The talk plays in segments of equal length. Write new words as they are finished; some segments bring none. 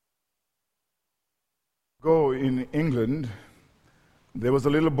Ago in England, there was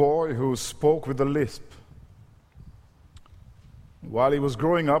a little boy who spoke with a lisp. While he was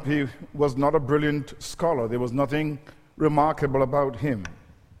growing up, he was not a brilliant scholar. There was nothing remarkable about him.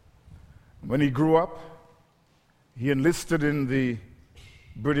 When he grew up, he enlisted in the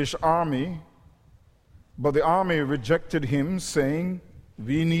British Army, but the army rejected him, saying,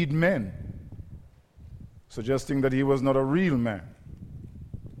 "We need men," suggesting that he was not a real man.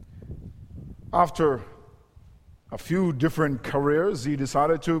 After a few different careers, he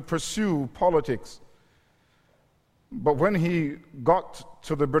decided to pursue politics. But when he got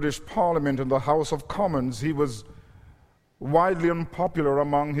to the British Parliament and the House of Commons, he was widely unpopular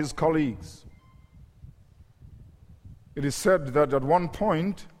among his colleagues. It is said that at one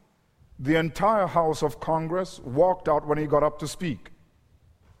point, the entire House of Congress walked out when he got up to speak.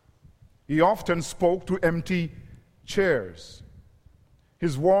 He often spoke to empty chairs.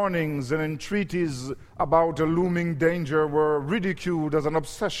 His warnings and entreaties about a looming danger were ridiculed as an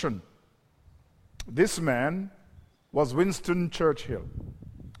obsession. This man was Winston Churchill,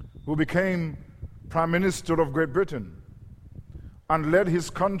 who became Prime Minister of Great Britain and led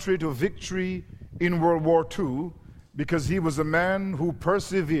his country to victory in World War II because he was a man who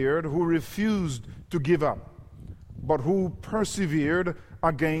persevered, who refused to give up, but who persevered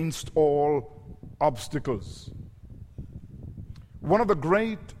against all obstacles. One of the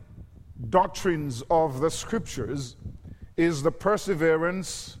great doctrines of the Scriptures is the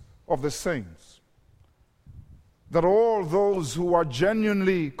perseverance of the saints. That all those who are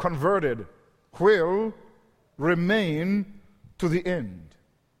genuinely converted will remain to the end.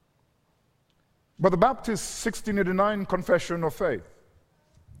 But the Baptist 1689 Confession of Faith,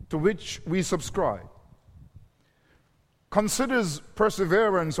 to which we subscribe, considers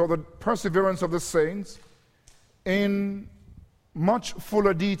perseverance, or the perseverance of the saints, in much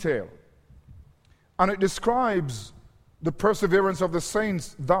fuller detail. And it describes the perseverance of the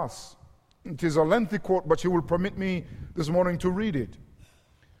saints thus. It is a lengthy quote, but you will permit me this morning to read it.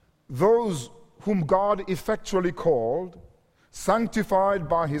 "Those whom God effectually called, sanctified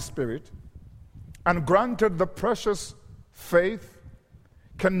by his Spirit, and granted the precious faith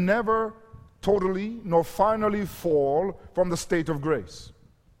can never totally nor finally fall from the state of grace.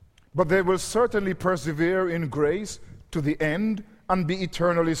 But they will certainly persevere in grace to the end and be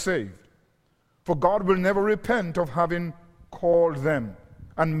eternally saved. For God will never repent of having called them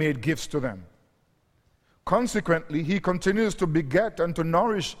and made gifts to them. Consequently, he continues to beget and to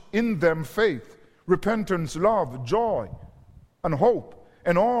nourish in them faith, repentance, love, joy, and hope,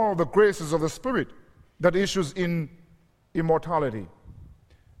 and all the graces of the Spirit that issues in immortality.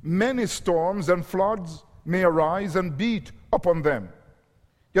 Many storms and floods may arise and beat upon them,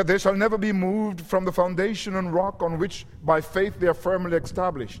 yet they shall never be moved from the foundation and rock on which by faith they are firmly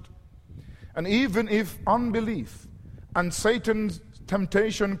established. And even if unbelief and Satan's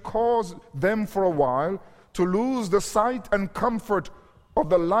temptation cause them for a while to lose the sight and comfort of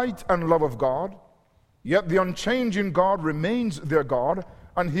the light and love of God, yet the unchanging God remains their God,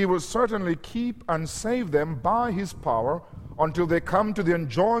 and he will certainly keep and save them by his power until they come to the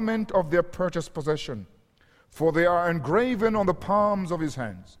enjoyment of their purchased possession. For they are engraven on the palms of his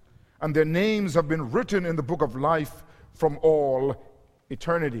hands, and their names have been written in the book of life from all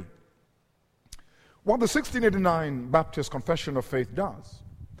eternity." What the 1689 Baptist Confession of Faith does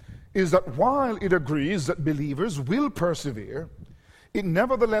is that while it agrees that believers will persevere, it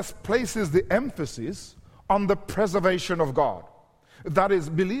nevertheless places the emphasis on the preservation of God. That is,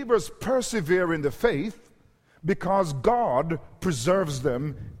 believers persevere in the faith because God preserves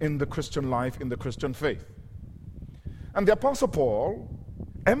them in the Christian life, in the Christian faith. And the Apostle Paul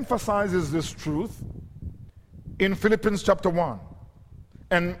emphasizes this truth in Philippians chapter 1,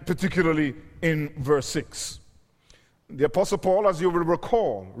 and particularly in verse 6. The Apostle Paul, as you will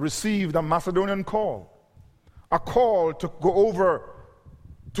recall, received a Macedonian call, a call to go over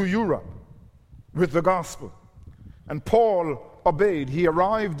to Europe with the gospel. And Paul obeyed. He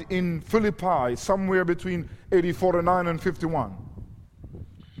arrived in Philippi somewhere between AD 49 and 51.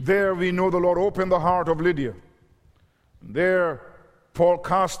 There we know the Lord opened the heart of Lydia. There, Paul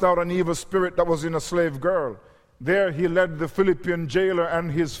cast out an evil spirit that was in a slave girl. There he led the Philippian jailer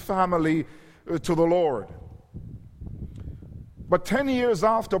and his family to the Lord. But 10 years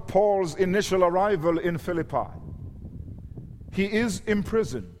after Paul's initial arrival in Philippi, he is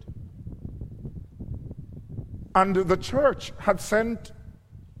imprisoned. And the church had sent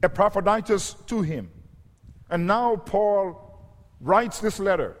Epaphroditus to him. And now Paul writes this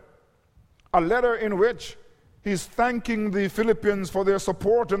letter, a letter in which he's thanking the Philippians for their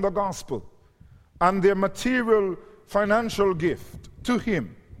support in the gospel and their material financial gift to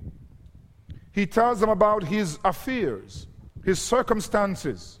him. He tells them about his affairs, his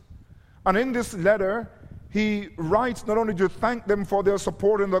circumstances. And in this letter, he writes not only to thank them for their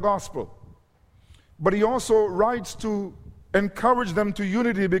support in the gospel, but he also writes to encourage them to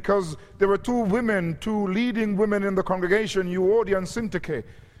unity, because there were two leading women in the congregation, Euodia and Syntyche.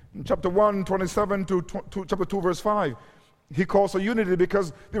 In chapter 1, 27 to chapter 2, verse 5, he calls for unity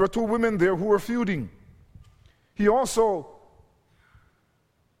because there were two women there who were feuding. He also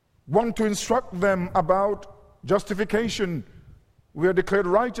wants to instruct them about justification. We are declared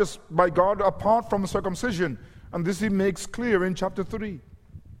righteous by God apart from circumcision, and this he makes clear in chapter 3.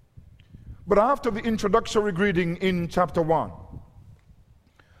 But after the introductory greeting in chapter 1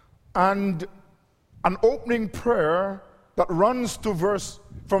 and an opening prayer that runs to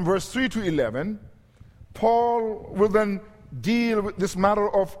from verse 3 to 11, Paul will then deal with this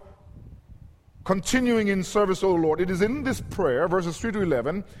matter of continuing in service to the Lord. It is in this prayer, verses 3 to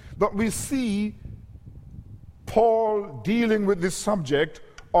 11, that we see Paul dealing with this subject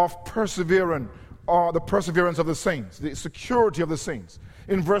of perseverance, or the perseverance of the saints, the security of the saints.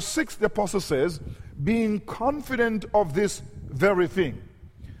 In verse 6, the apostle says, being confident of this very thing,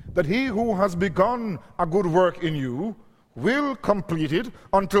 that he who has begun a good work in you will complete it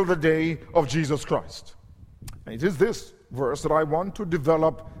until the day of Jesus Christ. And it is this verse that I want to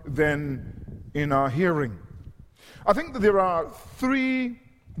develop then in our hearing. I think that there are three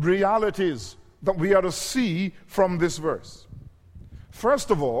realities that we are to see from this verse.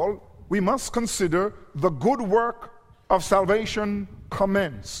 First of all, we must consider the good work of salvation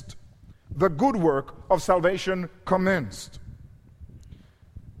commenced. The good work of salvation commenced.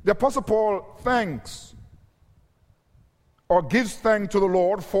 The Apostle Paul thanks or gives thanks to the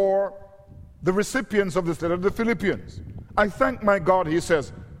Lord for the recipients of this letter, the Philippians. I thank my God, he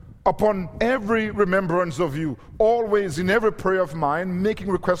says, upon every remembrance of you, always in every prayer of mine, making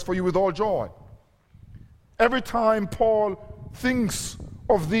request for you with all joy. Every time Paul thinks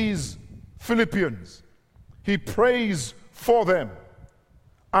of these Philippians, he prays for them,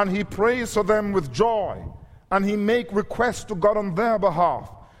 and he prays for them with joy, and he makes requests to God on their behalf,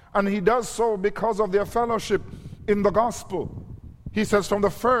 and he does so because of their fellowship in the gospel. He says from the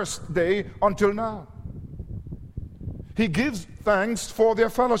first day until now. He gives thanks for their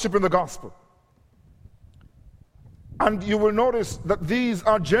fellowship in the gospel. And you will notice that these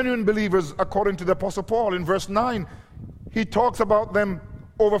are genuine believers according to the Apostle Paul. In verse 9, he talks about them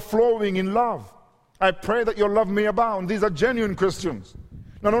overflowing in love. I pray that your love may abound. These are genuine Christians.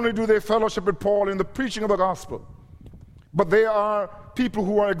 Not only do they fellowship with Paul in the preaching of the gospel, but they are people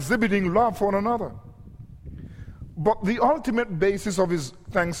who are exhibiting love for one another. But the ultimate basis of his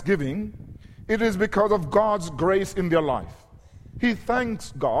thanksgiving, it is because of God's grace in their life. He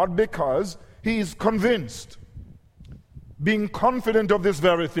thanks God because he is convinced, being confident of this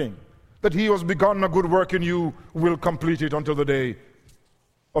very thing, that he who has begun a good work in you will complete it until the day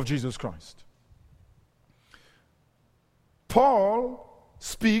of Jesus Christ. Paul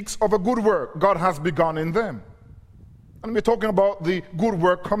speaks of a good work God has begun in them. And we're talking about the good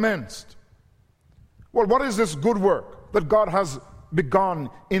work commenced. Well, what is this good work that God has begun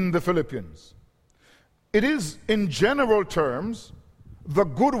in the Philippians? It is, in general terms, the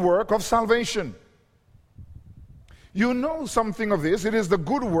good work of salvation. You know something of this. It is the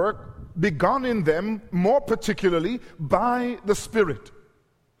good work begun in them, more particularly by the Spirit.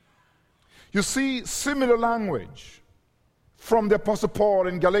 You see similar language from the Apostle Paul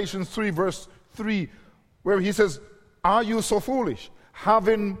in Galatians 3, verse 3, where he says, are you so foolish?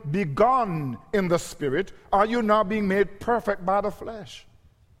 Having begun in the Spirit, are you now being made perfect by the flesh?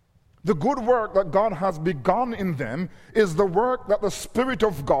 The good work that God has begun in them is the work that the Spirit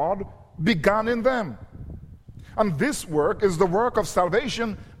of God began in them. And this work is the work of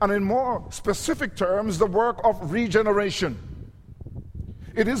salvation, and in more specific terms, the work of regeneration.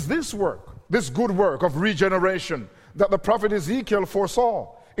 It is this work, this good work of regeneration, that the prophet Ezekiel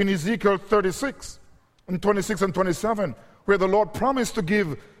foresaw in Ezekiel 36 and 26 and 27, where the Lord promised to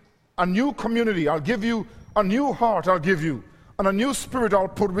give a new community. I'll give you a new heart, I'll give you, and a new spirit I'll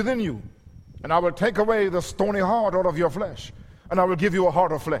put within you. And I will take away the stony heart out of your flesh, and I will give you a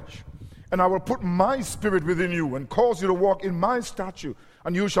heart of flesh. And I will put my spirit within you and cause you to walk in my statute,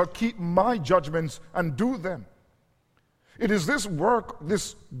 and you shall keep my judgments and do them. It is this work,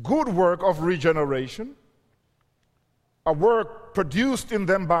 this good work of regeneration, a work produced in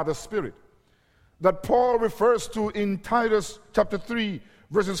them by the Spirit, that Paul refers to in Titus chapter 3,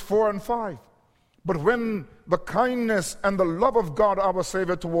 verses 4 and 5. But when the kindness and the love of God our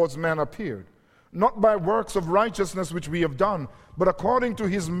Savior towards man appeared, not by works of righteousness which we have done, but according to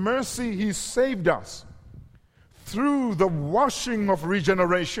his mercy he saved us through the washing of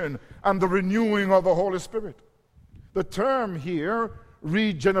regeneration and the renewing of the Holy Spirit. The term here,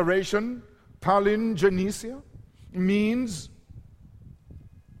 regeneration, palingenesia, means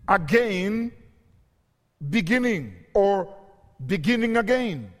again, beginning, or beginning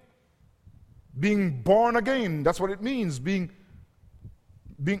again. Being born again, that's what it means,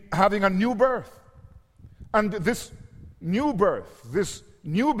 having a new birth. And this new birth, this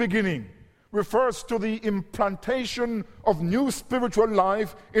new beginning, refers to the implantation of new spiritual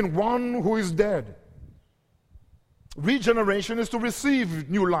life in one who is dead. Regeneration is to receive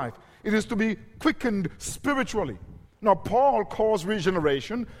new life. It is to be quickened spiritually. Now, Paul calls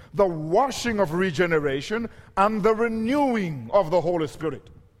regeneration the washing of regeneration and the renewing of the Holy Spirit.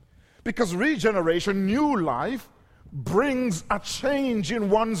 Because regeneration, new life, brings a change in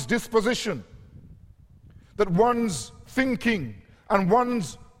one's disposition. That one's thinking and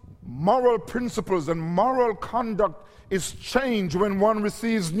one's moral principles and moral conduct is changed when one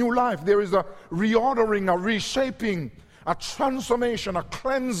receives new life. There is a reordering, a reshaping, a transformation, a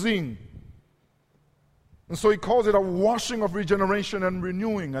cleansing. And so he calls it a washing of regeneration and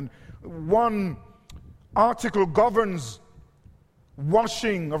renewing. And one article governs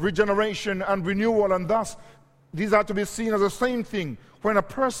washing of regeneration and renewal, and thus these are to be seen as the same thing. When a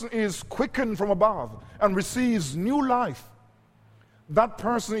person is quickened from above and receives new life, that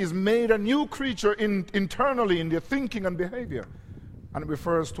person is made a new creature internally in their thinking and behavior. And it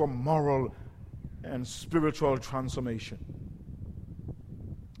refers to a moral and spiritual transformation.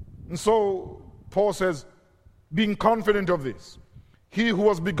 And so Paul says, being confident of this, he who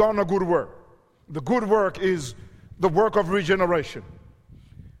has begun a good work, the good work is the work of regeneration.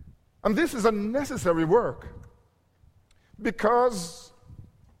 And this is a necessary work because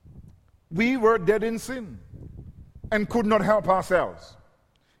we were dead in sin and could not help ourselves.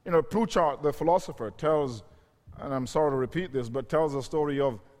 You know, Plutarch, the philosopher, tells, and I'm sorry to repeat this, but tells the story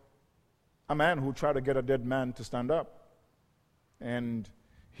of a man who tried to get a dead man to stand up. And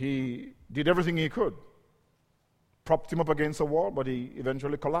he did everything he could. Propped him up against a wall, but he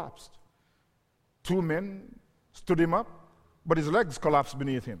eventually collapsed. Two men stood him up, but his legs collapsed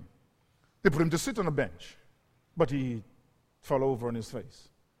beneath him. They put him to sit on a bench, but he fell over on his face.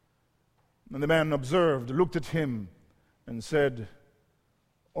 And the man observed, looked at him, and said,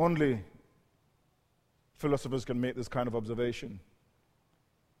 only philosophers can make this kind of observation.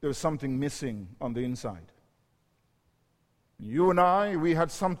 There was something missing on the inside. You and I, we had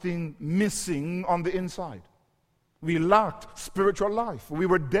something missing on the inside. We lacked spiritual life. We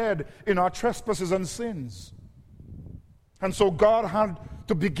were dead in our trespasses and sins. And so God had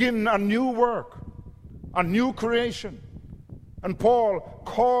to begin a new work, a new creation. And Paul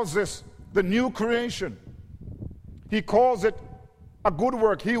calls this the new creation. He calls it a good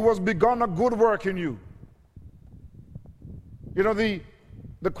work. He who has begun a good work in you. You know, the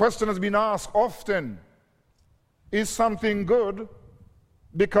question has been asked often, is something good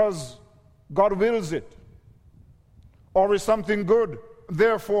because God wills it? Or is something good,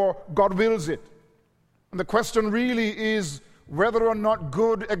 therefore God wills it? And the question really is whether or not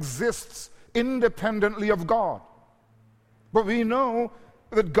good exists independently of God. But we know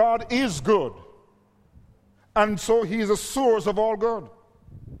that God is good. And so he is a source of all good.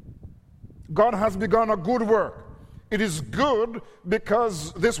 God has begun a good work. It is good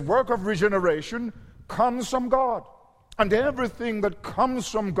because this work of regeneration comes from God. And everything that comes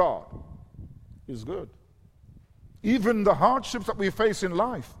from God is good. Even the hardships that we face in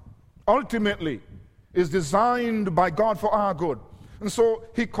life, ultimately, is designed by God for our good. And so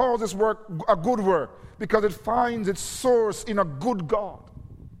he calls this work a good work because it finds its source in a good God.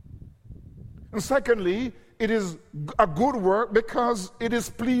 And secondly, it is a good work because it is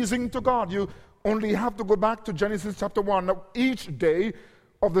pleasing to God. You only have to go back to Genesis chapter 1. Now, each day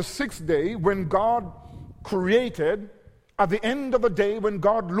of the sixth day, when God created, at the end of the day, when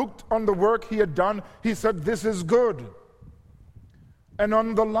God looked on the work he had done, he said, this is good. And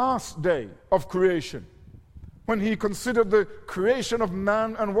on the last day of creation, when he considered the creation of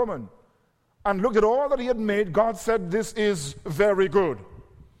man and woman and looked at all that he had made, God said, this is very good.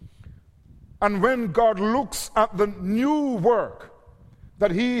 And when God looks at the new work that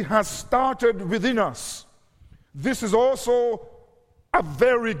he has started within us, this is also a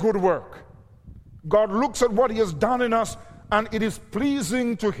very good work. God looks at what he has done in us, and it is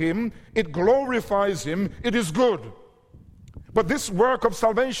pleasing to him, it glorifies him, it is good. But this work of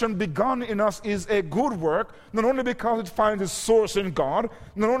salvation begun in us is a good work, not only because it finds its source in God,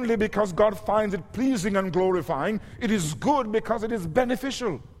 not only because God finds it pleasing and glorifying, it is good because it is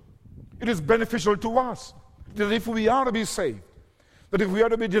beneficial. It is beneficial to us, that if we are to be saved, That if we are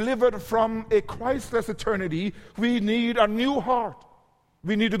to be delivered from a Christless eternity, we need a new heart.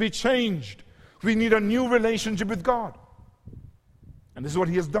 We need to be changed. We need a new relationship with God. And this is what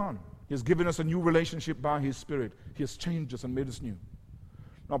He has done. He has given us a new relationship by His Spirit. He has changed us and made us new.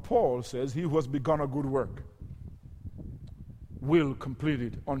 Now Paul says, he who has begun a good work will complete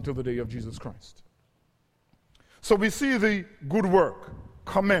it until the day of Jesus Christ. So we see the good work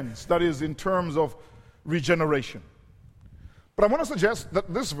commence, that is in terms of regeneration. But I want to suggest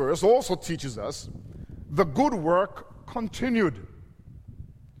that this verse also teaches us the good work continued.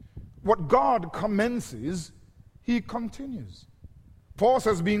 What God commences, He continues. Paul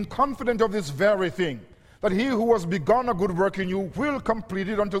says, being confident of this very thing, that he who has begun a good work in you will complete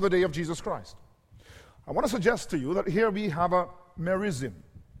it until the day of Jesus Christ. I want to suggest to you that here we have a merism,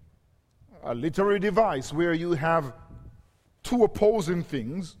 a literary device where you have two opposing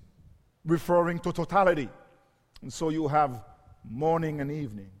things referring to totality. And so you have morning and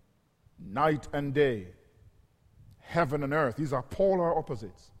evening, night and day, heaven and earth. These are polar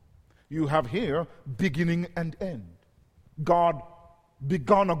opposites. You have here beginning and end. God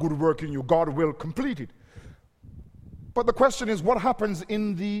begun a good work in you. God will complete it. But the question is, what happens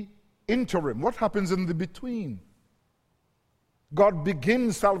in the interim? What happens in the between? God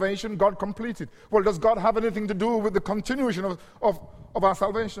begins salvation, God completes it. Well, does God have anything to do with the continuation of our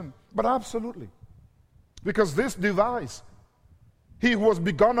salvation? But absolutely. Because this device, he who has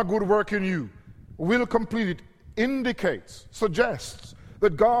begun a good work in you will complete it, indicates, suggests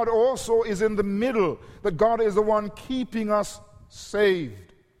that God also is in the middle, that God is the one keeping us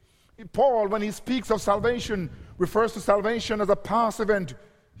saved. Paul, when he speaks of salvation, refers to salvation as a past event.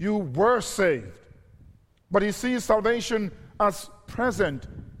 You were saved. But he sees salvation as present.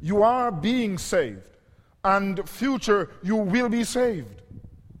 You are being saved. And future, you will be saved.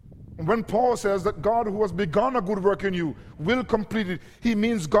 And when Paul says that God who has begun a good work in you will complete it, he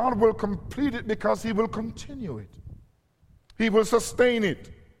means God will complete it because he will continue it. He will sustain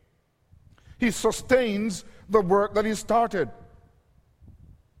it. He sustains the work that he started.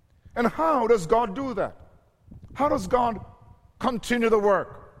 And how does God do that? How does God continue the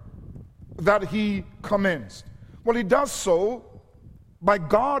work that he commenced? Well, he does so by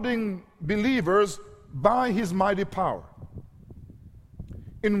guarding believers by his mighty power.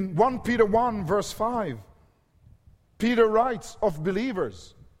 In 1 Peter 1 verse 5, Peter writes of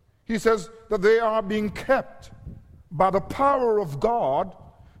believers. He says that they are being kept by the power of God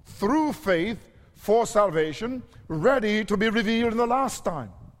through faith for salvation, ready to be revealed in the last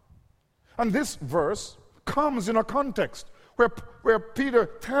time. And this verse comes in a context where Peter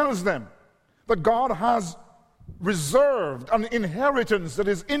tells them that God has reserved an inheritance that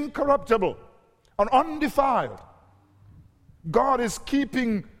is incorruptible and undefiled. God is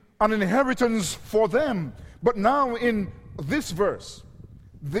keeping an inheritance for them. But now in this verse,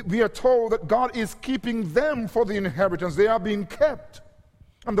 we are told that God is keeping them for the inheritance. They are being kept.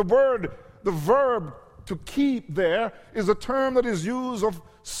 And the verb to keep there is a term that is used of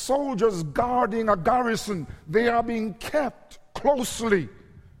soldiers guarding a garrison. They are being kept closely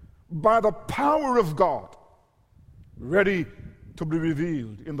by the power of God, ready to be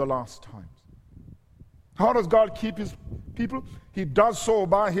revealed in the last times. How does God keep his people? He does so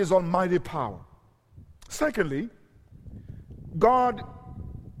by his almighty power. Secondly, God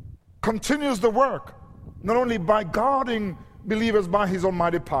continues the work not only by guarding believers by his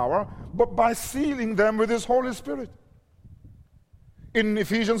almighty power, but by sealing them with his Holy Spirit. In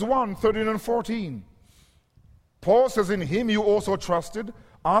Ephesians 1, 13 and 14, Paul says, in him you also trusted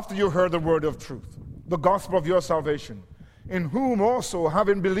after you heard the word of truth, the gospel of your salvation, in whom also,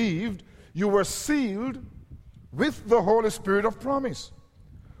 having believed, you were sealed with the Holy Spirit of promise,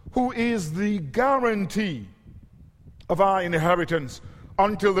 who is the guarantee of our inheritance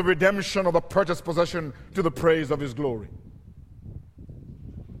until the redemption of the purchased possession to the praise of his glory.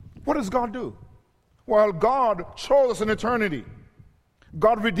 What does God do? Well, God chose us in eternity.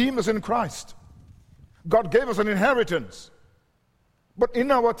 God redeemed us in Christ. God gave us an inheritance. But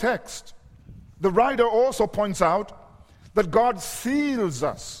in our text, the writer also points out that God seals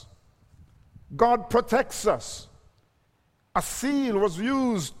us. God protects us. A seal was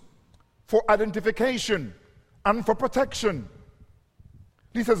used for identification and for protection.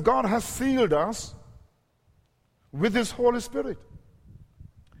 He says God has sealed us with his Holy Spirit.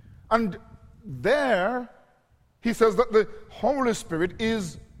 And there, he says that the Holy Spirit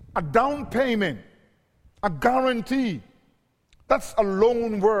is a down payment, a guarantee. That's a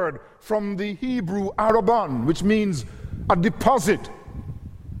loan word from the Hebrew arabon, which means a deposit,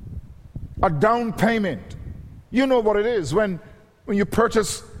 a down payment. You know what it is when you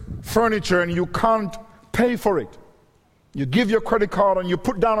purchase furniture and you can't pay for it. You give your credit card and you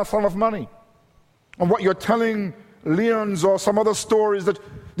put down a sum of money. And what you're telling Leon's or some other stories that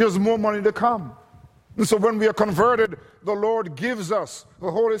there's more money to come. And so when we are converted, the Lord gives us the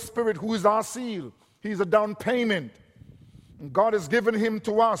Holy Spirit, who is our seal. He's a down payment. And God has given him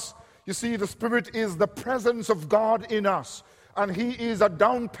to us. You see, the Spirit is the presence of God in us. And he is a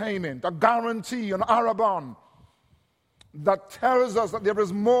down payment, a guarantee, an arrabon that tells us that there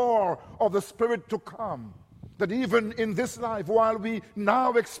is more of the Spirit to come. That even in this life, while we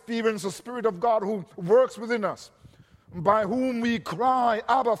now experience the Spirit of God who works within us, by whom we cry,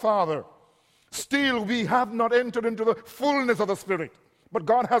 Abba, Father, still we have not entered into the fullness of the Spirit. But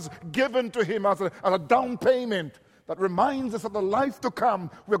God has given to him as a down payment that reminds us of the life to come,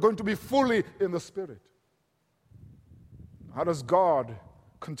 we're going to be fully in the Spirit. How does God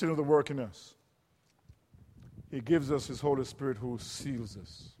continue the work in us? He gives us his Holy Spirit who seals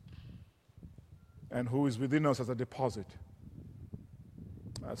us and who is within us as a deposit,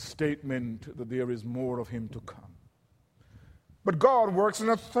 a statement that there is more of him to come. But God works in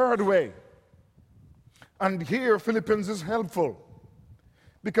a third way. And here Philippians is helpful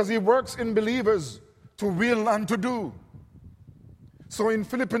because he works in believers to will and to do. So in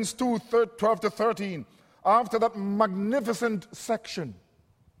Philippians 2, 12 to 13, after that magnificent section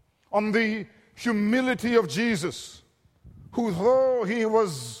on the humility of Jesus, who though he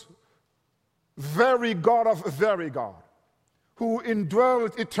was very God of very God, who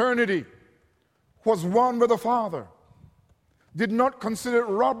indwelt eternity, was one with the Father, did not consider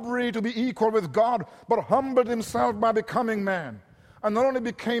robbery to be equal with God, but humbled himself by becoming man. And not only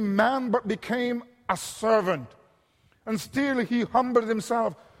became man, but became a servant. And still he humbled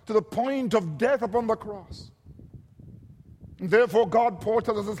himself to the point of death upon the cross. And therefore God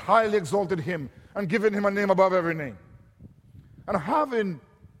portrayed us as highly exalted him and given him a name above every name. And having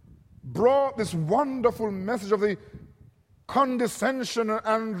brought this wonderful message of the condescension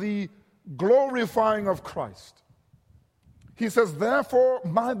and the glorifying of Christ, he says, therefore,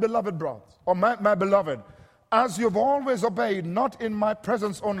 my beloved brothers, or my beloved, as you've always obeyed, not in my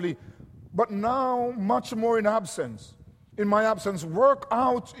presence only, but now much more in my absence, work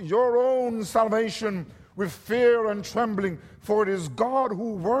out your own salvation with fear and trembling, for it is God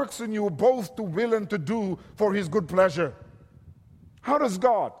who works in you both to will and to do for his good pleasure. How does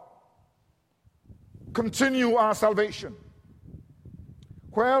God continue our salvation?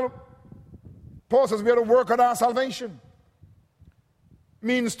 Well, Paul says we have to work at our salvation.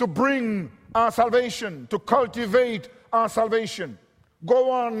 Means to bring our salvation, to cultivate our salvation.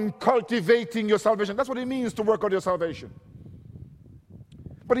 Go on cultivating your salvation. That's what it means to work out your salvation.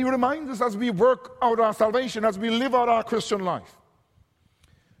 But he reminds us as we work out our salvation, as we live out our Christian life,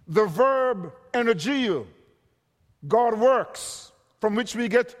 the verb energio, God works, from which we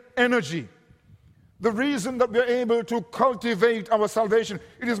get energy. The reason that we're able to cultivate our salvation,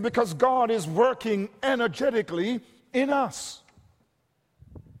 it is because God is working energetically in us.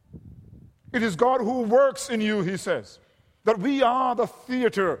 It is God who works in you, he says, that we are the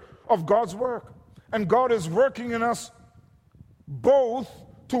theater of God's work. And God is working in us both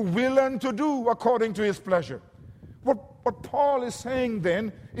to will and to do according to his pleasure. What Paul is saying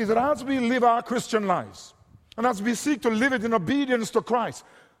then is that as we live our Christian lives, and as we seek to live it in obedience to Christ,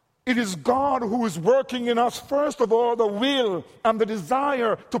 it is God who is working in us, first of all, the will and the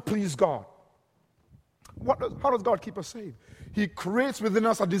desire to please God. How does God keep us saved? He creates within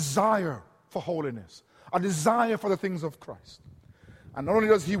us a desire for holiness, a desire for the things of Christ. And not only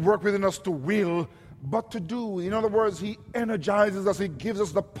does he work within us to will, but to do. In other words, he energizes us, he gives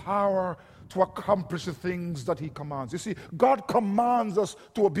us the power to accomplish the things that he commands. You see, God commands us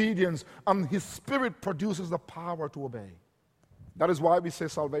to obedience, and his Spirit produces the power to obey. That is why we say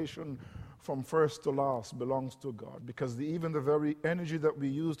salvation from first to last belongs to God, because even the very energy that we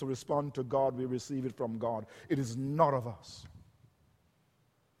use to respond to God, we receive it from God. It is not of us.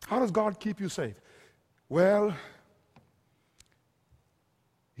 How does God keep you safe? Well,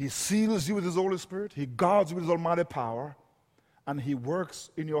 he seals you with his Holy Spirit, he guards you with his almighty power, and he works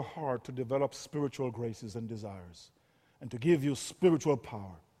in your heart to develop spiritual graces and desires and to give you spiritual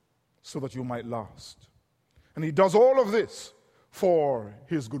power so that you might last. And he does all of this for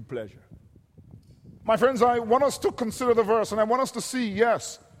his good pleasure. My friends, I want us to consider the verse, and I want us to see,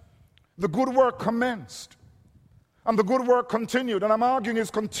 yes, the good work commenced and the good work continued, and I'm arguing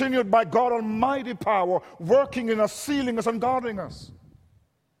it's continued by God Almighty power working in us, sealing us, and guarding us.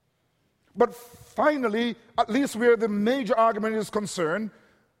 But finally, at least where the major argument is concerned,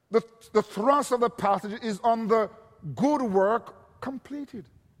 the thrust of the passage is on the good work completed.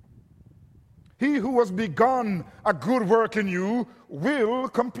 He who has begun a good work in you will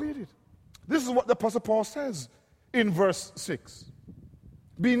complete it. This is what the Apostle Paul says in verse 6.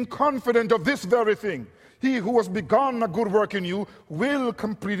 Being confident of this very thing, he who has begun a good work in you will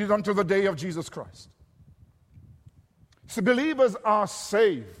complete it until the day of Jesus Christ. So believers are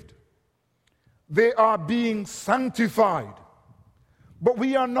saved. They are being sanctified. But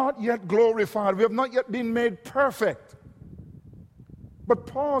we are not yet glorified. We have not yet been made perfect. But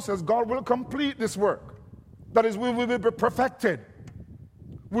Paul says God will complete this work. That is, we will be perfected.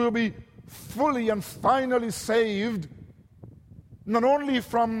 We will be fully and finally saved, not only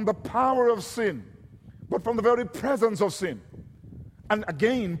from the power of sin, but from the very presence of sin. And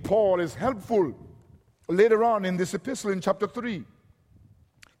again, Paul is helpful later on in this epistle in chapter 3,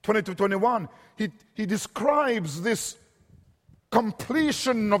 20-21. He describes this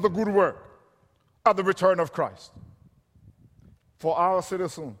completion of the good work at the return of Christ. For our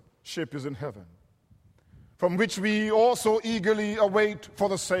citizenship is in heaven, from which we also eagerly await for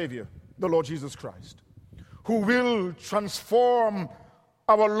the Savior, the Lord Jesus Christ, who will transform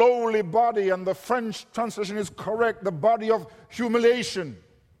our lowly body, and the French translation is correct, the body of humiliation.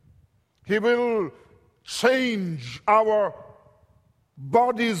 He will change our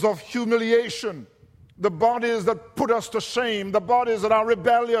bodies of humiliation, the bodies that put us to shame, the bodies that are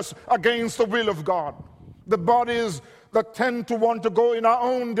rebellious against the will of God, the bodies that tend to want to go in our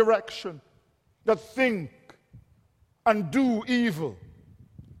own direction, that think and do evil,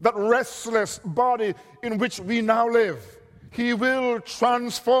 that restless body in which we now live. He will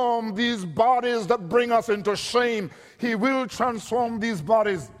transform these bodies that bring us into shame. He will transform these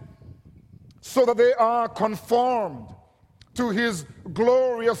bodies so that they are conformed to his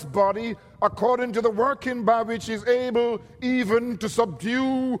glorious body, according to the working by which he is able even to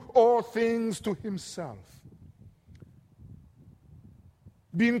subdue all things to himself.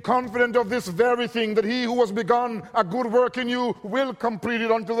 Being confident of this very thing, that he who has begun a good work in you will complete it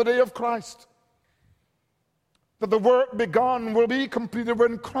until the day of Christ. That the work begun will be completed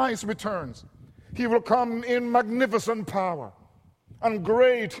when Christ returns. He will come in magnificent power and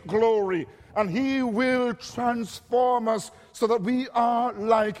great glory, and he will transform us so that we are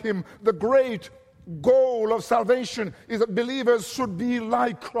like him. The great goal of salvation is that believers should be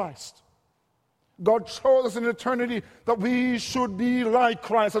like Christ. God showed us in eternity that we should be like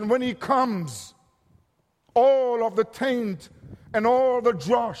Christ, and when he comes, all of the taint and all the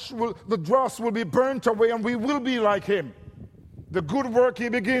dross will be burnt away, and we will be like him. The good work he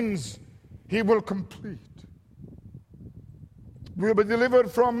begins, he will complete. We will be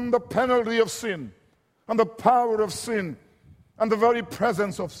delivered from the penalty of sin and the power of sin and the very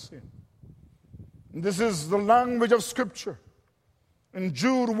presence of sin. And this is the language of Scripture. In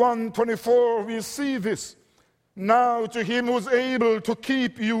Jude 1:24, we see this. Now to him who is able to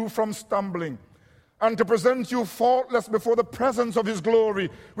keep you from stumbling and to present you faultless before the presence of his glory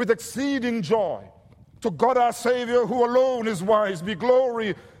with exceeding joy. To God our Savior, who alone is wise, be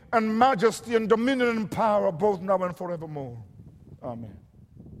glory and majesty and dominion and power both now and forevermore. Amen.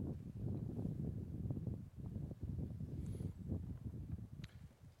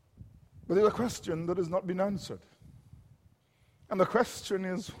 But there's a question that has not been answered. And the question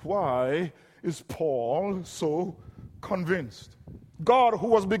is, why is Paul so convinced? God,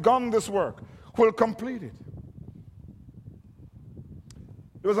 who has begun this work, will complete it.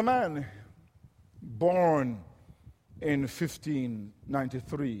 There was a man born in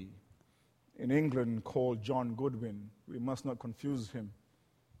 1593 in England called John Goodwin. We must not confuse him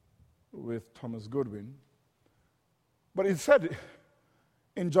with Thomas Goodwin. But it said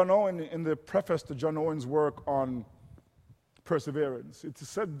in John Owen, in the preface to John Owen's work on perseverance, it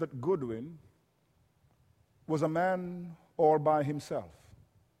said that Goodwin was a man all by himself.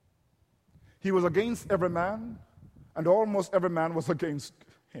 He was against every man, and almost every man was against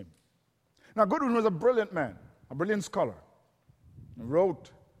him. Now, Goodwin was a brilliant man, a brilliant scholar, and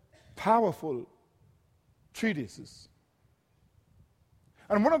wrote powerful treatises.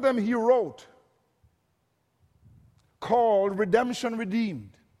 And one of them he wrote called Redemption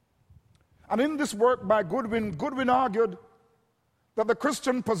Redeemed. And in this work by Goodwin, Goodwin argued that the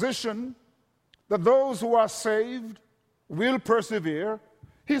Christian position that those who are saved will persevere,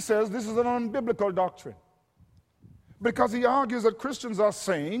 he says this is an unbiblical doctrine. Because he argues that Christians are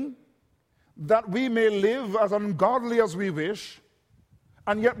saying that we may live as ungodly as we wish,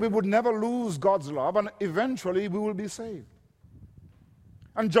 and yet we would never lose God's love, and eventually we will be saved.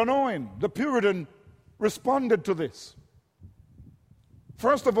 And John Owen, the Puritan, responded to this.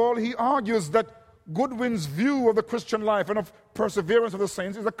 First of all, he argues that Goodwin's view of the Christian life and of perseverance of the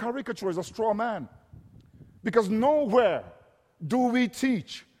saints is a caricature, is a straw man. Because nowhere do we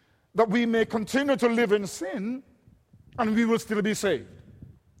teach that we may continue to live in sin and we will still be saved.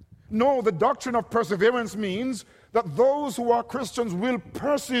 No, the doctrine of perseverance means that those who are Christians will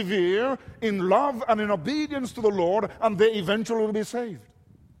persevere in love and in obedience to the Lord, and they eventually will be saved.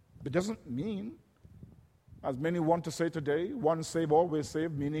 It doesn't mean, as many want to say today, once saved, always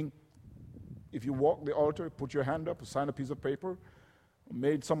saved, meaning if you walk the altar, put your hand up, sign a piece of paper,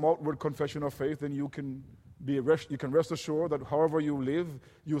 made some outward confession of faith, then you can rest assured that however you live,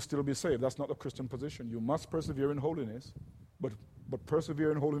 you'll still be saved. That's not the Christian position. You must persevere in holiness, but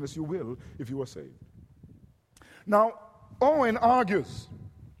persevere in holiness you will if you are saved. Now, Owen argues,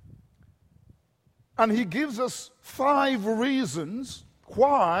 and he gives us 5 reasons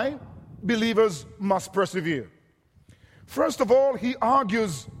why believers must persevere. First of all, he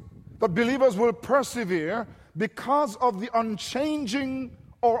argues that believers will persevere because of the unchanging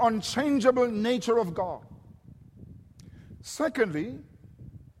or unchangeable nature of God. Secondly,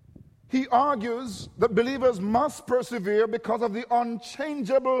 he argues that believers must persevere because of the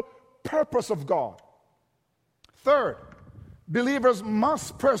unchangeable purpose of God. Third, believers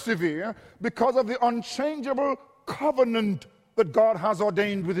must persevere because of the unchangeable covenant that God has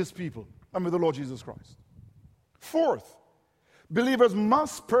ordained with his people and with the Lord Jesus Christ. Fourth, believers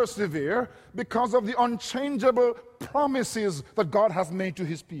must persevere because of the unchangeable promises that God has made to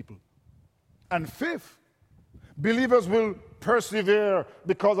his people. And fifth, believers will persevere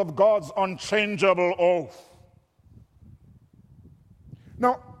because of God's unchangeable oath.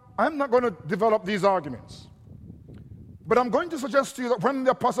 Now, I'm not going to develop these arguments, but I'm going to suggest to you that when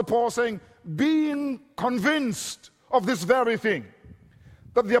the Apostle Paul is saying, being convinced of this very thing,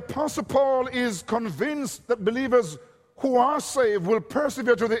 that the Apostle Paul is convinced that believers who are saved will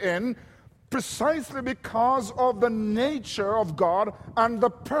persevere to the end precisely because of the nature of God and the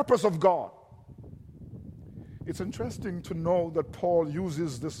purpose of God. It's interesting to know that Paul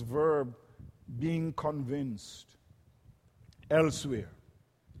uses this verb, being convinced, elsewhere.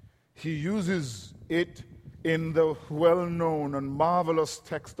 He uses it in the well-known and marvelous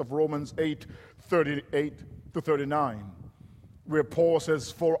text of Romans 8:38-39, where Paul says,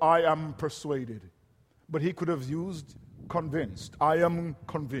 "For I am persuaded." But he could have used convinced. I am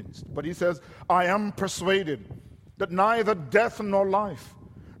convinced. But he says, "I am persuaded that neither death nor life,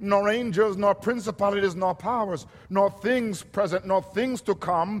 nor angels, nor principalities, nor powers, nor things present, nor things to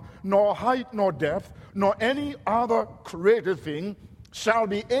come, nor height, nor depth, nor any other created thing shall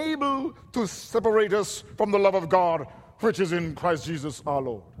be able to separate us from the love of God, which is in Christ Jesus our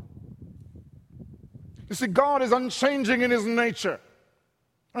Lord." You see, God is unchanging in his nature,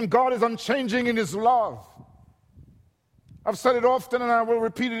 and God is unchanging in his love. I've said it often, and I will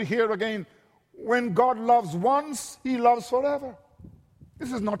repeat it here again. When God loves once, he loves forever.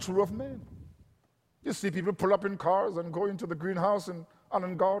 This is not true of men. You see people pull up in cars and go into the greenhouse and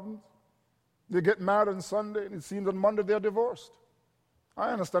Allen Gardens. They get married on Sunday, and it seems on Monday they're divorced.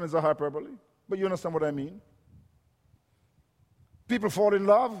 I understand it's a hyperbole, but you understand what I mean. People fall in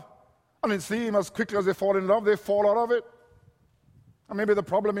love, and it seems as quickly as they fall in love, they fall out of it. And maybe the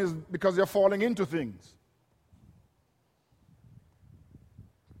problem is because they're falling into things.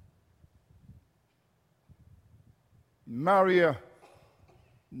 Marry a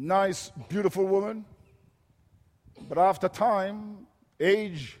nice, beautiful woman, but after time,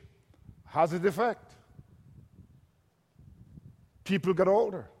 age has its effect. People get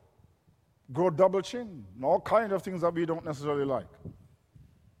older, grow double chin, and all kinds of things that we don't necessarily like.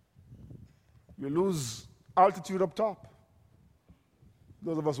 We lose altitude up top,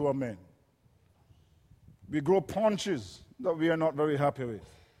 those of us who are men. We grow paunches that we are not very happy with.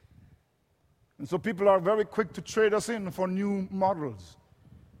 And so people are very quick to trade us in for new models.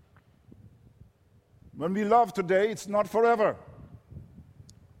 When we love today, it's not forever.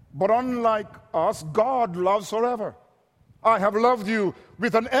 But unlike us, God loves forever. I have loved you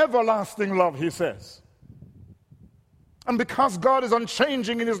with an everlasting love, he says. And because God is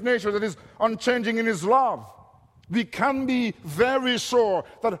unchanging in his nature, that is unchanging in his love, we can be very sure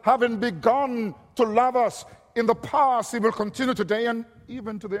that having begun to love us in the past, he will continue today and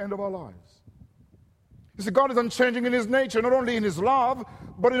even to the end of our lives. You see, God is unchanging in his nature, not only in his love,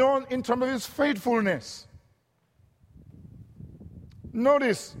 but in terms of his faithfulness.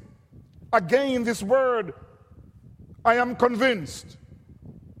 Notice, again, this word, I am convinced,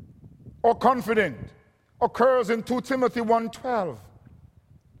 or confident, occurs in 2 Timothy 1:12.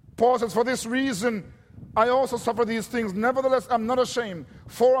 Paul says, "For this reason, I also suffer these things. Nevertheless, I'm not ashamed,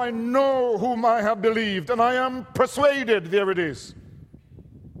 for I know whom I have believed, and I am persuaded," there it is,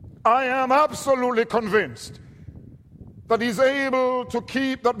 I am absolutely convinced that he's able to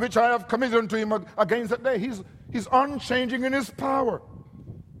keep that which I have committed unto him against that day. He's unchanging in his power.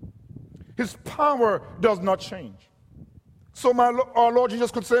 His power does not change. So our Lord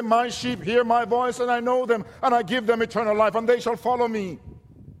Jesus could say, my sheep hear my voice, and I know them, and I give them eternal life, and they shall follow me.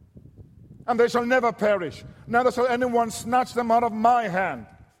 And they shall never perish, neither shall anyone snatch them out of my hand.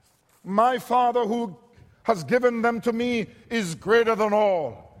 My Father who has given them to me is greater than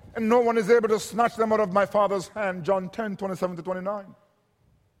all, and no one is able to snatch them out of my Father's hand. John 10:27-29.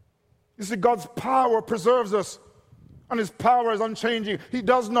 You see, God's power preserves us, and his power is unchanging. He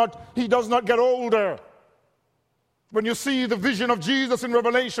does not get older. When you see the vision of Jesus in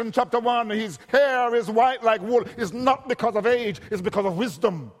Revelation chapter 1, his hair is white like wool. It's not because of age, it's because of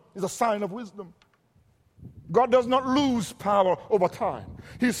wisdom. It's a sign of wisdom. God does not lose power over time.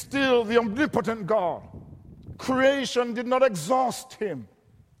 He's still the omnipotent God. Creation did not exhaust him.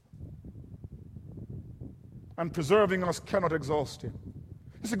 And preserving us cannot exhaust him.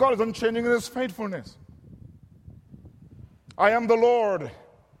 You see, God is unchanging in his faithfulness. I am the Lord.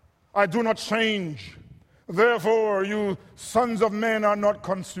 I do not change. Therefore, you sons of men are not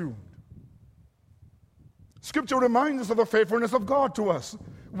consumed. Scripture reminds us of the faithfulness of God to us.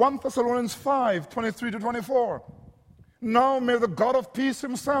 1 Thessalonians 5:23-24. Now may the God of peace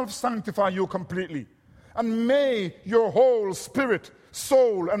himself sanctify you completely, and may your whole spirit,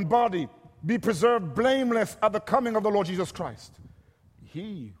 soul, and body be preserved blameless at the coming of the Lord Jesus Christ.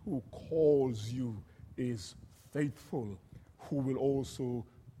 He who calls you is faithful, who will also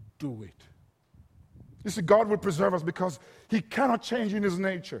do it. You see, God will preserve us because he cannot change in his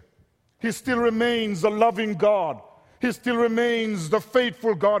nature. He still remains the loving God. He still remains the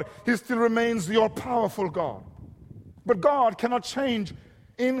faithful God. He still remains the all-powerful God. But God cannot change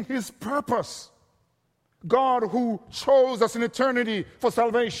in his purpose. God who chose us in eternity for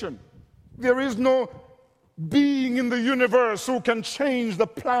salvation. There is no being in the universe who can change the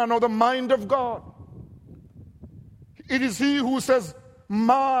plan or the mind of God. It is he who says,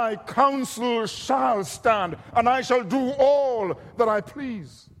 my counsel shall stand, and I shall do all that I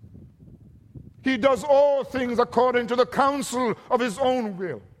please. He does all things according to the counsel of his own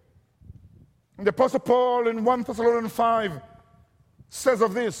will. And the Apostle Paul in 1 Thessalonians 5 says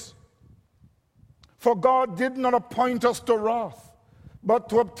of this, for God did not appoint us to wrath, but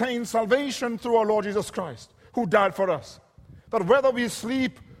to obtain salvation through our Lord Jesus Christ, who died for us, that whether we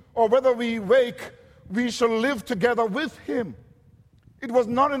sleep or whether we wake, we shall live together with him. It was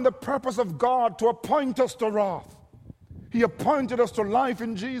not in the purpose of God to appoint us to wrath. He appointed us to life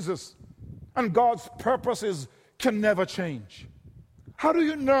in Jesus. And God's purposes can never change. How do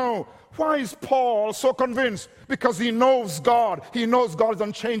you know? Why is Paul so convinced? Because he knows God. He knows God is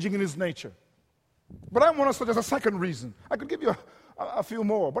unchanging in his nature. But I want to suggest a second reason. I could give you a few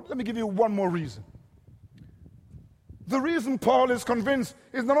more, but let me give you one more reason. The reason Paul is convinced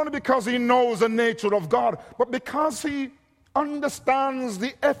is not only because he knows the nature of God, but because he understands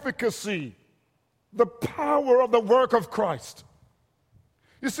the efficacy, the power of the work of Christ.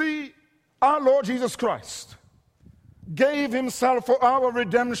 You see, our Lord Jesus Christ gave himself for our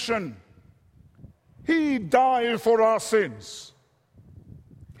redemption. He died for our sins.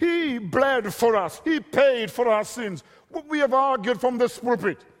 He bled for us. He paid for our sins. What we have argued from this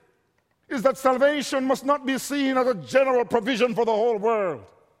pulpit is that salvation must not be seen as a general provision for the whole world.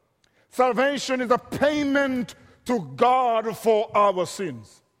 Salvation is a payment to God for our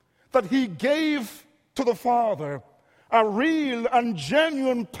sins. That he gave to the Father a real and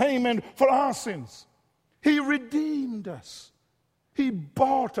genuine payment for our sins. He redeemed us. He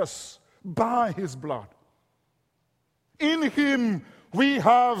bought us by his blood. In him we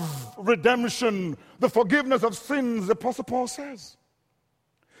have redemption, the forgiveness of sins, the Apostle Paul says.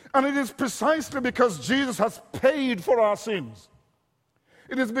 And it is precisely because Jesus has paid for our sins.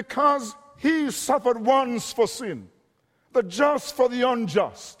 It is because he suffered once for sin, the just for the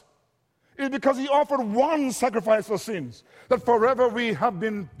unjust. It is because he offered one sacrifice for sins, that forever we have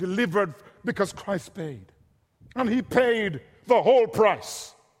been delivered because Christ paid. And he paid the whole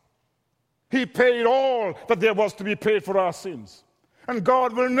price. He paid all that there was to be paid for our sins. And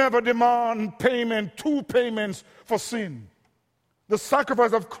God will never demand payment, two payments for sin. The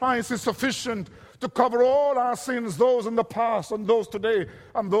sacrifice of Christ is sufficient to cover all our sins, those in the past and those today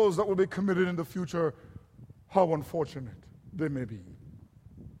and those that will be committed in the future, how unfortunate they may be.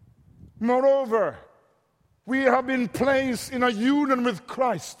 Moreover, we have been placed in a union with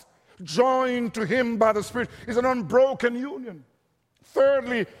Christ, joined to him by the Spirit. It's an unbroken union.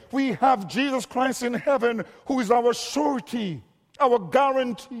 Thirdly, we have Jesus Christ in heaven, who is our surety, our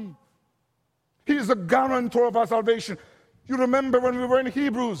guarantee. He is the guarantor of our salvation. You remember when we were in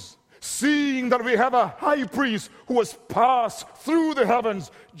Hebrews, seeing that we have a high priest who has passed through the heavens,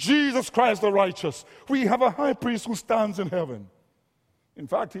 Jesus Christ the righteous. We have a high priest who stands in heaven. In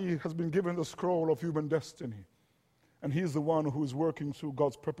fact, he has been given the scroll of human destiny. And He's the one who is working through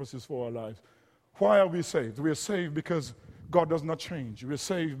God's purposes for our lives. Why are we saved? We are saved because God does not change. We are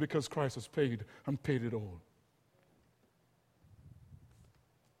saved because Christ has paid and paid it all.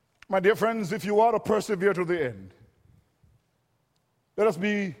 My dear friends, if you are to persevere to the end, let us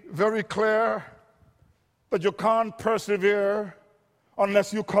be very clear that you can't persevere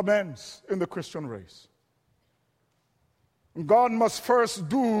unless you commence in the Christian race. God must first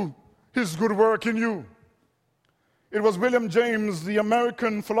do His good work in you. It was William James, the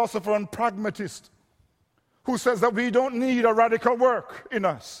American philosopher and pragmatist, who says that we don't need a radical work in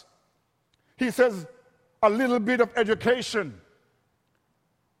us. He says a little bit of education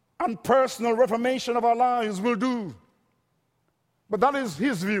and personal reformation of our lives will do. But that is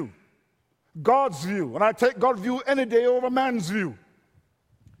his view, God's view. And I take God's view any day over man's view.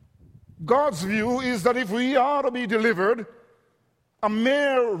 God's view is that if we are to be delivered, a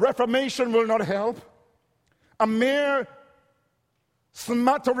mere reformation will not help. A mere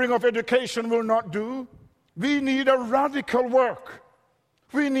smattering of education will not do. We need a radical work.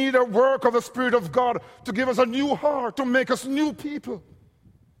 We need a work of the Spirit of God to give us a new heart, to make us new people.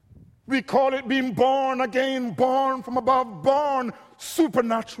 We call it being born again, born from above, born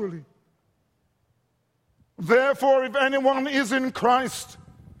supernaturally. Therefore, if anyone is in Christ,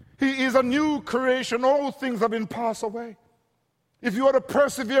 he is a new creation. All things have been passed away. If you are to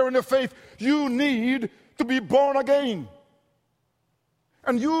persevere in the faith, you need to be born again.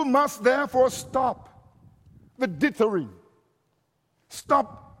 And you must therefore stop the dithering.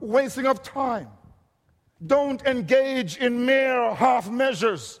 Stop wasting of time. Don't engage in mere half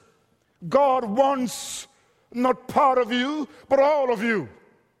measures. God wants not part of you, but all of you.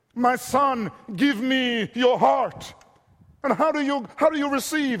 My son, give me your heart. And how do you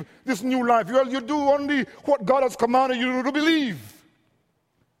receive this new life? Well, you do only what God has commanded you to believe.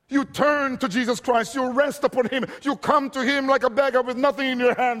 You turn to Jesus Christ. You rest upon Him. You come to Him like a beggar with nothing in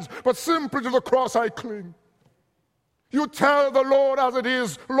your hands, but simply to the cross I cling. You tell the Lord as it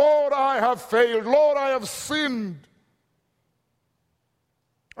is, Lord, I have failed. Lord, I have sinned.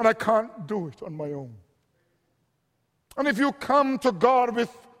 And I can't do it on my own. And if you come to God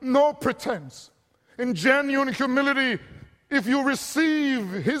with no pretense, in genuine humility, if you receive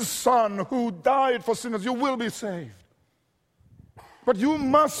His Son who died for sinners, you will be saved. But you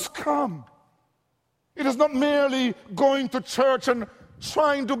must come. It is not merely going to church and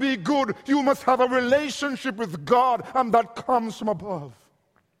trying to be good. You must have a relationship with God, and that comes from above.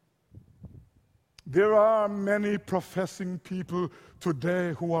 There are many professing people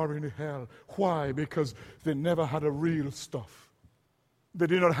today who are in hell. Why? Because they never had a real stuff. They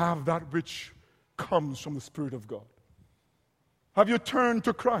did not have that which comes from the Spirit of God. Have you turned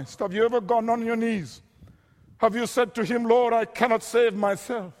to Christ? Have you ever gone on your knees? Have you said to Him, Lord, I cannot save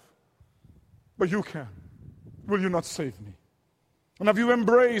myself, but you can. Will you not save me? And have you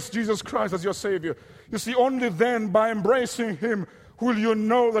embraced Jesus Christ as your Savior? You see, only then, by embracing Him, will you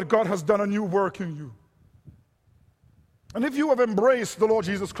know that God has done a new work in you. And if you have embraced the Lord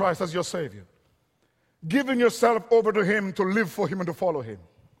Jesus Christ as your Savior, given yourself over to Him to live for Him and to follow Him,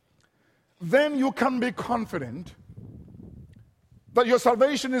 then you can be confident that your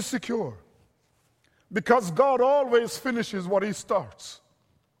salvation is secure, because God always finishes what He starts.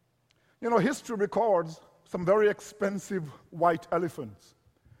 You know, history records some very expensive white elephants.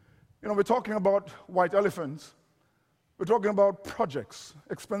 You know, we're talking about white elephants. We're talking about projects,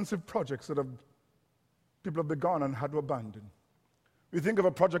 expensive projects that people have begun and had to abandon. We think of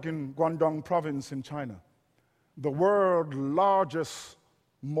a project in Guangdong province in China. The world's largest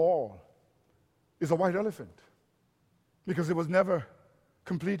mall is a white elephant because it was never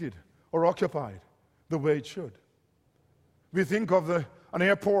completed or occupied the way it should. We think of an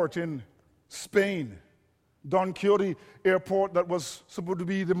airport in Spain, Don Quixote Airport, that was supposed to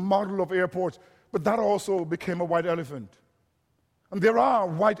be the model of airports, but that also became a white elephant. And there are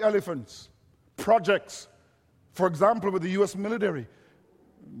white elephants, projects, for example, with the U.S. military,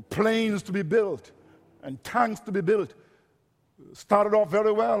 planes to be built and tanks to be built. Started off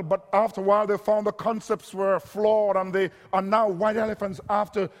very well, but after a while they found the concepts were flawed, and they are now white elephants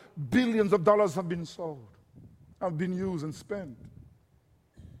after billions of dollars have been sold, have been used and spent.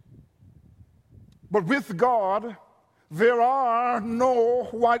 But with God, there are no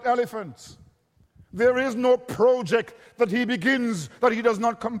white elephants. There is no project that He begins that He does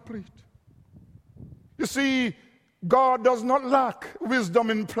not complete. You see, God does not lack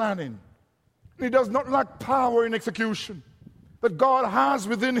wisdom in planning. He does not lack power in execution. That God has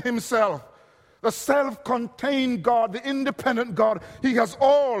within Himself, the self-contained God, the independent God, He has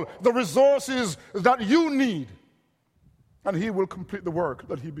all the resources that you need. And He will complete the work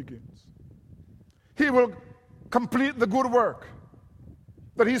that He begins. He will complete the good work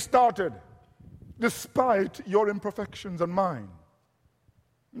that he started, despite your imperfections and mine.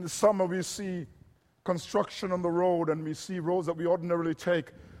 In the summer, we see construction on the road, and we see roads that we ordinarily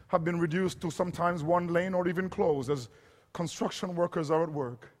take have been reduced to sometimes one lane or even closed as construction workers are at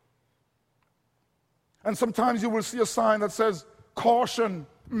work. And sometimes you will see a sign that says, "Caution,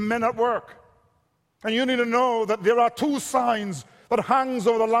 men at work." And you need to know that there are two signs that hangs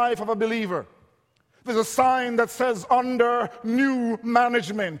over the life of a believer. There's a sign that says, "Under new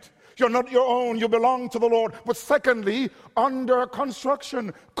management." You're not your own, you belong to the Lord. But secondly, under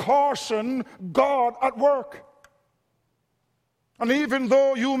construction, caution, God at work. And even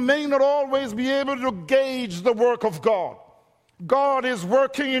though you may not always be able to gauge the work of God, God is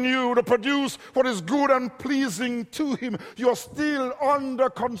working in you to produce what is good and pleasing to him. You're still under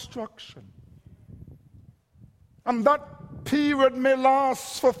construction. And that period may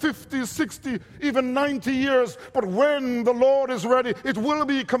last for 50, 60, even 90 years, but when the Lord is ready, it will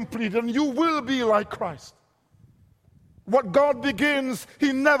be complete and you will be like Christ. What God begins,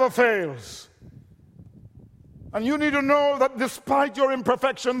 he never fails. And you need to know that despite your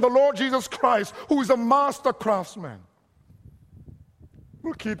imperfection, the Lord Jesus Christ, who is a master craftsman,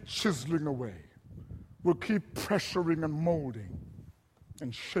 will keep chiseling away, will keep pressuring and molding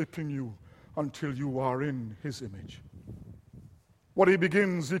and shaping you until you are in his image. What he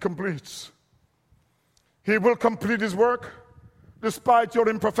begins, he completes. He will complete his work despite your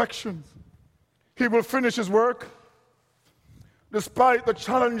imperfections. He will finish his work despite the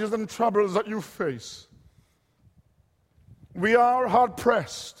challenges and troubles that you face. We are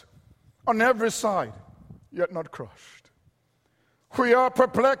hard-pressed on every side, yet not crushed. We are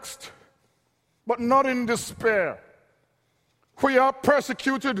perplexed, but not in despair. We are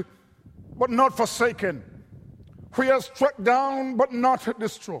persecuted, but not forsaken. We are struck down, but not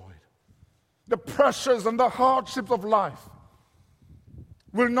destroyed. The pressures and the hardships of life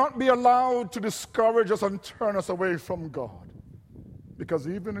will not be allowed to discourage us and turn us away from God. Because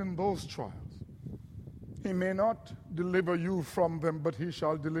even in those trials, he may not deliver you from them, but he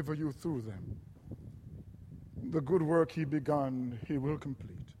shall deliver you through them. The good work he began, he will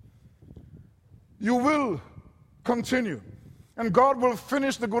complete. You will continue, and God will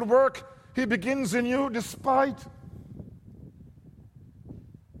finish the good work he begins in you despite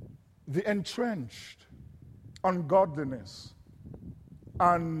the entrenched ungodliness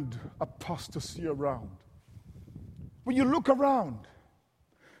and apostasy around. When you look around,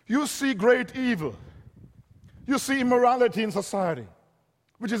 you see great evil. You see immorality in society,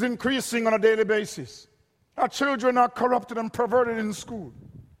 which is increasing on a daily basis. Our children are corrupted and perverted in school.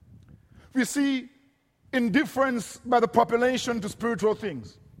 We see indifference by the population to spiritual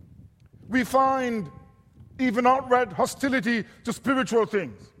things. We find even outright hostility to spiritual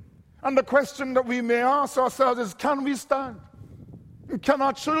things. And the question that we may ask ourselves is, can we stand? Can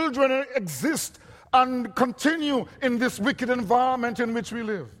our children exist and continue in this wicked environment in which we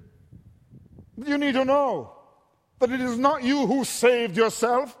live? You need to know that it is not you who saved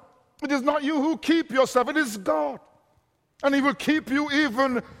yourself. It is not you who keep yourself. It is God. And he will keep you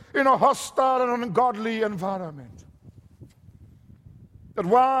even in a hostile and ungodly environment. That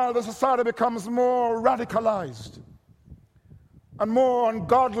while the society becomes more radicalized and more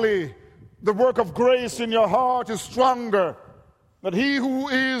ungodly, the work of grace in your heart is stronger. That he who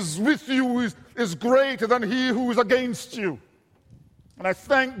is with you is greater than he who is against you. And I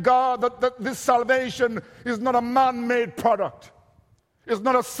thank God that this salvation is not a man-made product. It's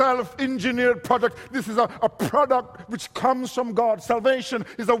not a self-engineered product. This is a product which comes from God. Salvation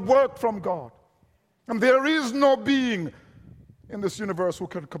is a work from God. And there is no being in this universe who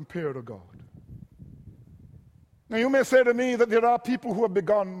can compare to God. Now you may say to me that there are people who have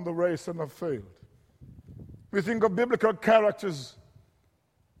begun the race and have failed. We think of biblical characters,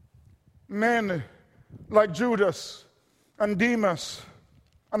 men like Judas and Demas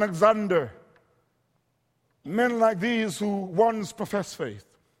and Alexander, men like these who once professed faith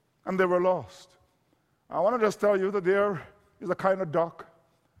and they were lost. I want to just tell you that there is a kind of duck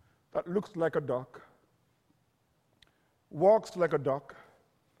that looks like a duck, walks like a duck,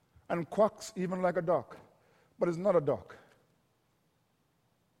 and quacks even like a duck, but is not a duck.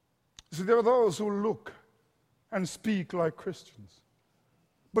 See, there are those who look and speak like Christians,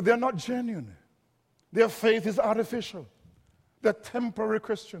 but they're not genuine. Their faith is artificial. They're temporary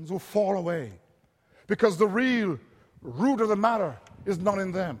Christians who fall away because the real root of the matter is not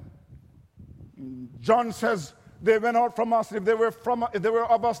in them. John says, they went out from us. If they were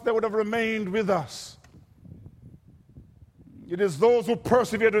of us, they would have remained with us. It is those who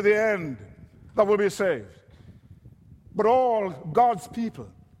persevere to the end that will be saved. But all God's people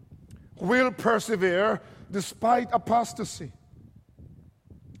will persevere despite apostasy.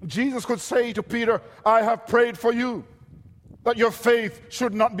 Jesus could say to Peter, I have prayed for you, that your faith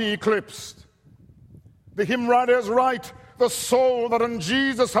should not be eclipsed. The hymn writer is right. The soul that on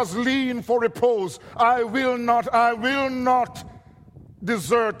Jesus has leaned for repose, I will not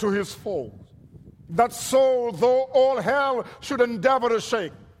desert to his fold. That soul, though all hell should endeavor to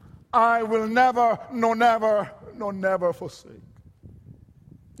shake, I will never, no never forsake.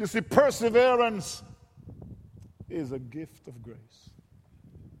 You see, perseverance is a gift of grace.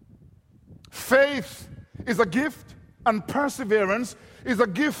 Faith is a gift, and perseverance is a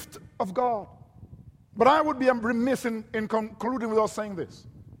gift of God. But I would be remiss in concluding without saying this,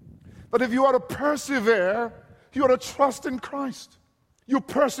 that if you are to persevere, you are to trust in Christ. You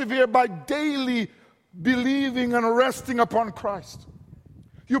persevere by daily believing and resting upon Christ.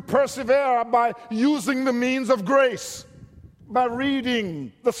 You persevere by using the means of grace, by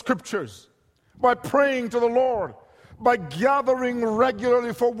reading the scriptures, by praying to the Lord, by gathering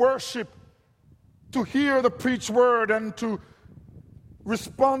regularly for worship, to hear the preached word and to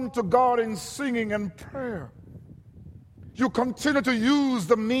respond to God in singing and prayer. You continue to use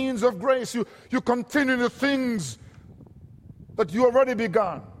the means of grace. You continue the things that you already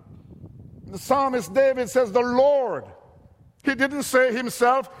begun. The psalmist David says, the Lord. He didn't say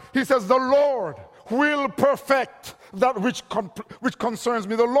himself. He says, the Lord will perfect that which concerns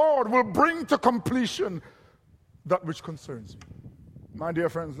me. The Lord will bring to completion that which concerns me. My dear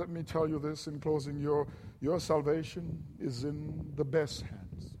friends, let me tell you this in closing. Your salvation is in the best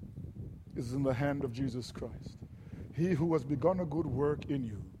hands. Is in the hand of Jesus Christ. He who has begun a good work in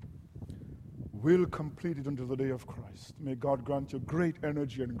you will complete it until the day of Christ. May God grant you great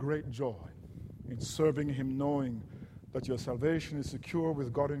energy and great joy in serving him, knowing that your salvation is secure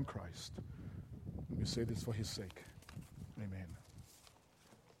with God in Christ. Let me say this for his sake.